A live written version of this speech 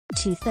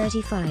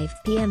2:35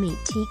 p.m.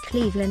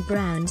 ETCleveland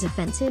Browns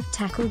offensive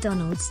tackle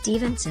Donald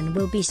Stephenson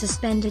will be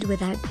suspended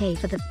without pay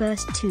for the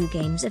first 2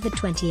 games of the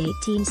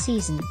 2018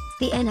 season,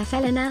 the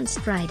NFL announced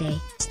Friday.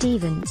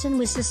 Stephenson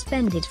was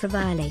suspended for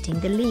violating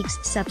the league's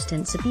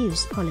substance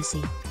abuse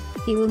policy.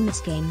 He will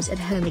miss games at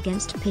home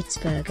against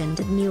Pittsburgh and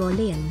at New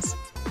Orleans.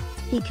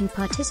 He can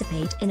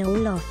participate in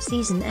all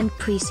off-season and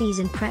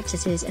pre-season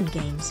practices and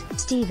games.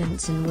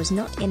 Stephenson was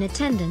not in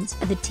attendance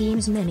at the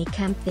team's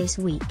minicamp this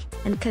week,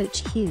 and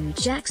coach Hugh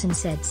Jackson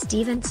said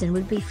Stephenson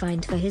would be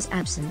fined for his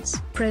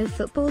absence.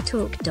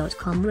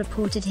 ProFootballTalk.com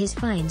reported his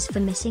fines for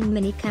missing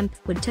minicamp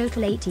would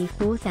total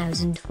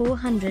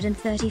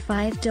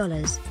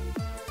 $84,435.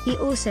 He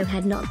also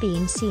had not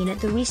been seen at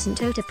the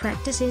recent OTA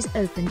practices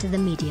open to the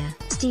media.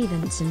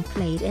 Stephenson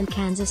played in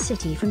Kansas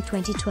City from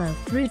 2012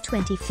 through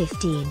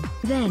 2015,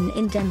 then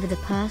in Denver the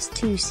past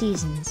 2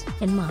 seasons.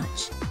 In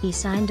March, he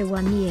signed a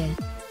 1-year,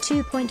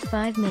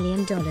 $2.5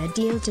 million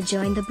deal to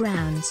join the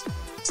Browns.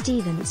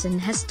 Stephenson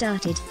has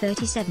started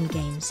 37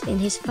 games in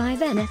his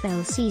 5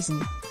 NFL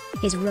season.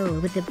 His role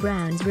with the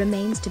Browns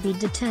remains to be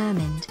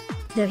determined,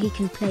 though he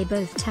can play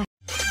both tackle